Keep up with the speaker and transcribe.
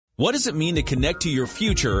What does it mean to connect to your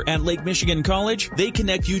future at Lake Michigan College? They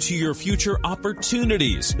connect you to your future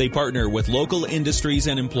opportunities. They partner with local industries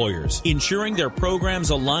and employers, ensuring their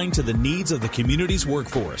programs align to the needs of the community's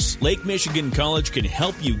workforce. Lake Michigan College can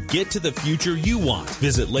help you get to the future you want.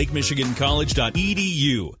 Visit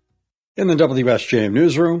lakemichigancollege.edu. In the WSJM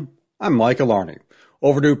newsroom, I'm Mike Alarney.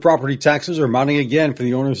 Overdue property taxes are mounting again for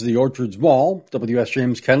the owners of the Orchards Mall.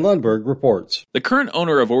 WSJM's Ken Lundberg reports. The current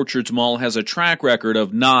owner of Orchards Mall has a track record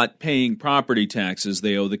of not paying property taxes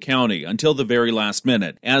they owe the county until the very last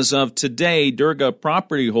minute. As of today, Durga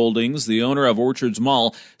Property Holdings, the owner of Orchards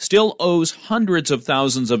Mall, still owes hundreds of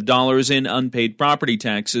thousands of dollars in unpaid property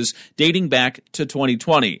taxes dating back to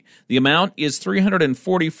 2020. The amount is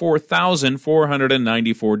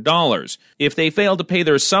 $344,494. If they fail to pay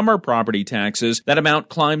their summer property taxes, that amount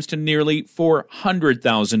climbs to nearly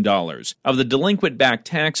 $400,000. Of the delinquent back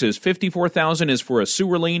taxes, $54,000 is for a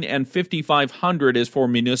sewer lien and $5,500 is for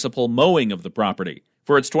municipal mowing of the property.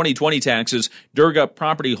 For its 2020 taxes, Durga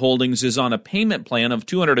Property Holdings is on a payment plan of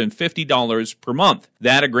 $250 per month.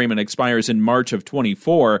 That agreement expires in March of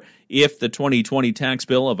 24. If the 2020 tax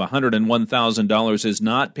bill of $101,000 is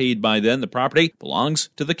not paid by then, the property belongs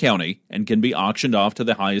to the county and can be auctioned off to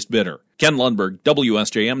the highest bidder. Ken Lundberg,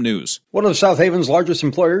 WSJM News. One of South Haven's largest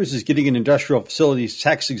employers is getting an industrial facilities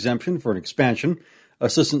tax exemption for an expansion.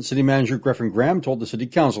 Assistant City Manager Griffin Graham told the City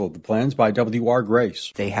Council of the plans by W.R.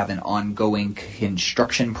 Grace. They have an ongoing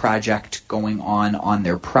construction project going on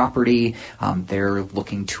their property. They're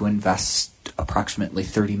looking to invest approximately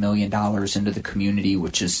 $30 million into the community,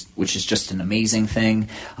 which is just an amazing thing.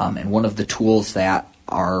 And one of the tools that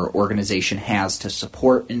our organization has to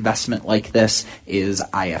support investment like this is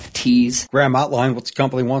IFTs. Graham outlined what the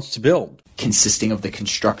company wants to build, consisting of the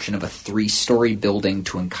construction of a 3-story building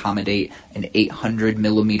to accommodate an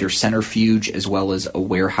 800-millimeter centrifuge, as well as a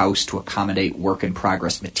warehouse to accommodate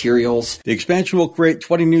work-in-progress materials. The expansion will create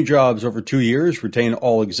 20 new jobs over 2 years, retain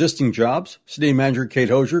all existing jobs. City Manager Kate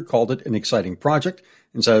Hosier called it an exciting project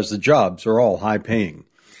and says the jobs are all high-paying.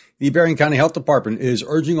 The Berrien County Health Department is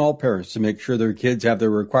urging all parents to make sure their kids have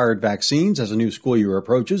their required vaccines as a new school year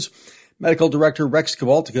approaches. Medical Director Rex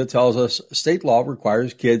Kabaltica tells us state law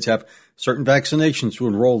requires kids have certain vaccinations to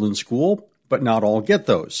enroll in school, but not all get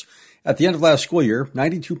those. At the end of last school year,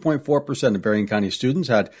 92.4% of Berrien County students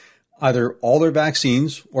had either all their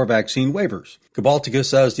vaccines or vaccine waivers. Kabaltica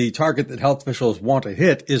says the target that health officials want to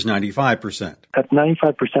hit is 95%. At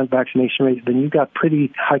 95% vaccination rate, then you've got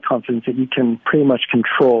pretty high confidence that you can pretty much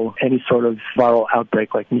control any sort of viral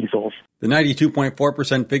outbreak like measles. The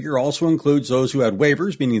 92.4% figure also includes those who had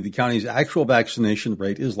waivers, meaning the county's actual vaccination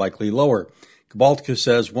rate is likely lower. Kabaltica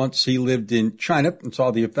says once he lived in China and saw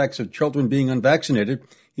the effects of children being unvaccinated,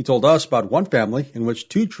 he told us about one family in which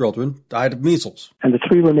 2 children died of measles. And the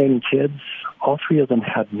 3 remaining kids, all 3 of them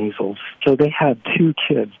had measles. So they had 2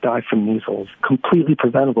 kids die from measles, completely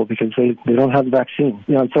preventable because they don't have the vaccine.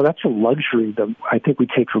 So that's a luxury that I think we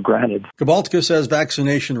take for granted. Kabaltica says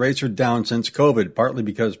vaccination rates are down since COVID, partly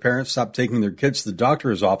because parents stopped taking their kids to the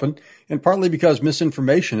doctor as often, and partly because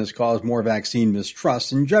misinformation has caused more vaccine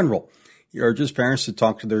mistrust in general. He urges parents to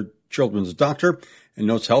talk to their children's doctor and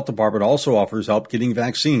notes Health Department also offers help getting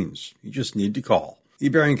vaccines. You just need to call. The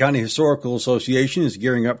Berrien County Historical Association is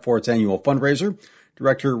gearing up for its annual fundraiser.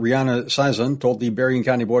 Director Rihanna Sizon told the Berrien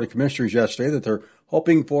County Board of Commissioners yesterday that they're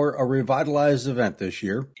hoping for a revitalized event this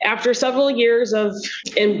year. After several years of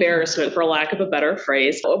embarrassment, for lack of a better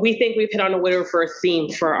phrase, we think we've hit on a winner for a theme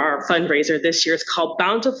for our fundraiser this year. It's called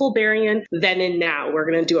Bountiful Berrien, Then and Now. We're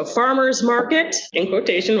going to do a farmer's market, in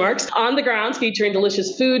quotation marks, on the grounds featuring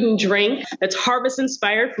delicious food and drink that's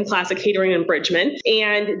harvest-inspired from classic catering and Bridgman.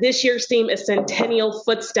 And this year's theme is Centennial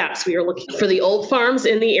Footsteps. We are looking for the old farms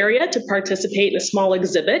in the area to participate in a small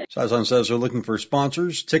exhibit. Sizon says they're looking for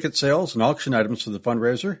sponsors, ticket sales, and auction items for the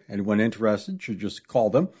fundraiser. Anyone interested should just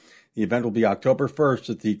call them. The event will be October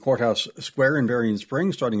 1st at the Courthouse Square in Berrien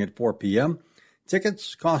Springs, starting at 4 p.m.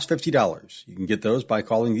 Tickets cost $50. You can get those by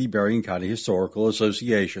calling the Berrien County Historical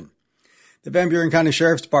Association. The Van Buren County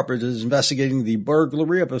Sheriff's Department is investigating the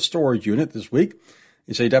burglary of a storage unit this week.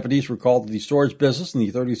 They say deputies were called to the storage business in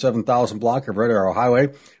the 37,000 block of Red Arrow Highway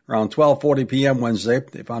around 12:40 p.m. Wednesday.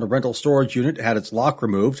 They found a rental storage unit that had its lock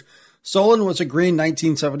removed. Stolen was a green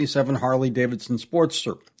 1977 Harley-Davidson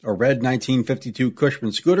Sportster, a red 1952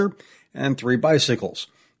 Cushman scooter, and 3 bicycles.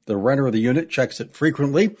 The renter of the unit checks it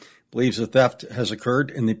frequently, believes the theft has occurred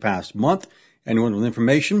in the past month. Anyone with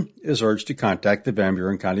information is urged to contact the Van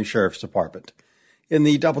Buren County Sheriff's Department. In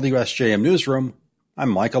the WSJM newsroom, I'm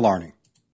Mike Alarney.